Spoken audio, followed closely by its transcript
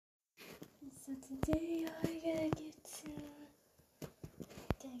So today I gotta get to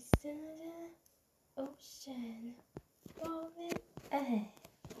next to the ocean. Moving ahead.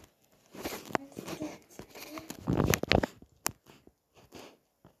 Let's get to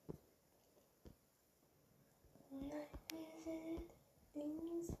night vision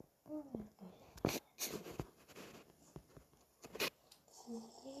things.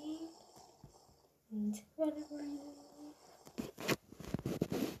 See and whatever you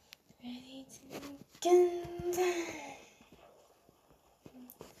ready to go.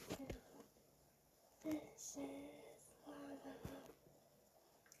 This is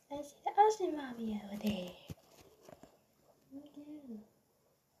I see the ocean mommy over there.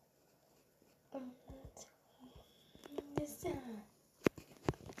 This time,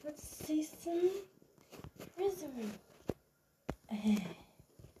 let's see some rhythm ahead.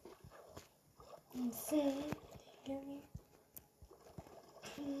 And soon,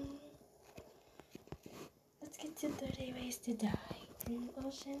 let's get to 30 ways to die in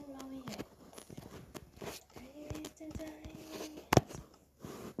ocean mommy. 30 ways to die.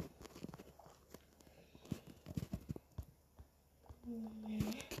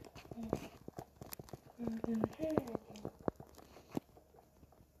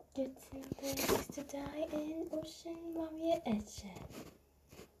 Get some things to die in ocean mommy edge.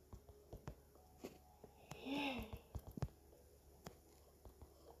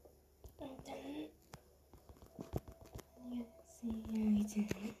 And then you see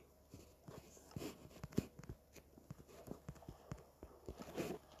everything.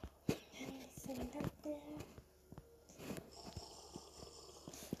 And I see nothing.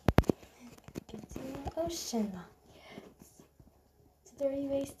 Get to the ocean mommy. 30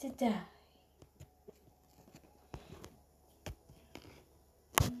 ways to die.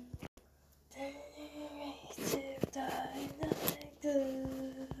 30 ways to die like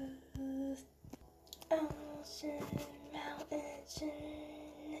this. Ocean, mountain,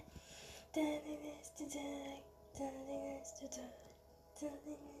 30 ways to die. 30 ways to die.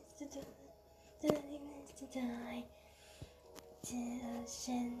 30 ways to die. 30 ways to die. To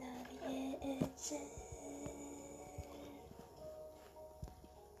ocean of the edge.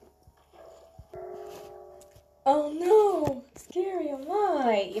 Oh no! Scary, am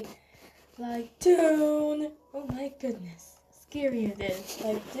I? Like Dune! Oh my goodness. Scary it is.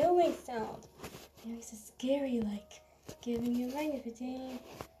 Like doing sound. It makes it scary, like giving you naivety.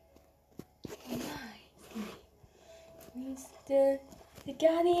 Oh my, scary. Means the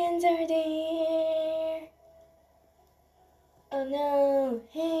guardians are there. Oh no!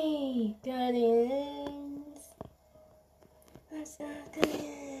 Hey, guardians! What's up,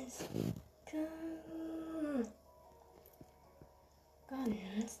 guardians? Come!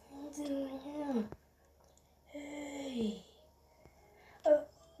 Guardians, what are you doing here? Hey! Oh,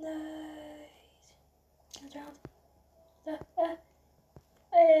 nice! I drowned.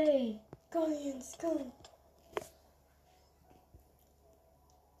 Hey! Guardians, come!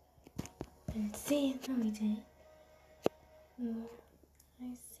 Let's see what we did. I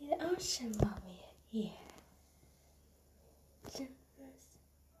see the ocean mommy here.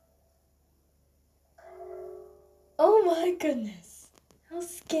 Oh my goodness! How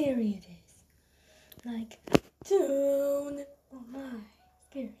scary it is! Like Dune! Oh my,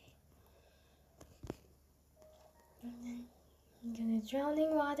 scary. And then you get the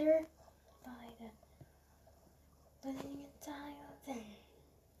drowning water by the letting it die of then.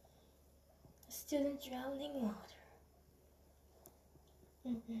 The student drowning water.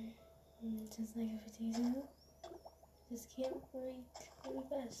 Just like a potato. Just can't break really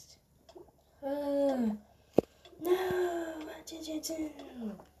fast. No! What did you do?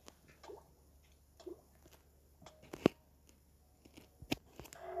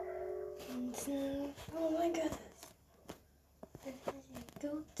 And so, oh my goodness. And then you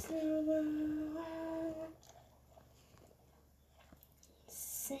go to the world.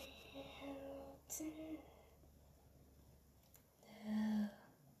 Sail to the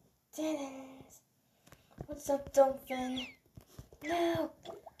dance. What's up, dolphin? No!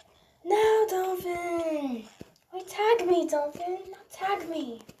 No, dolphin! Wait, tag me, dolphin! Not tag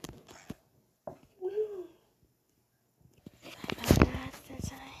me! Woo.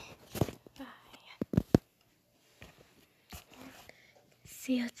 Bye.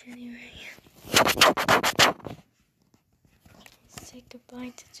 See you anyway. Say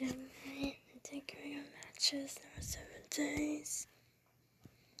goodbye to Gemini and take care of your matches. There are 7 days.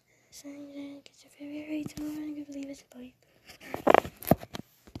 So, get your favorite rate and believe it. Bye.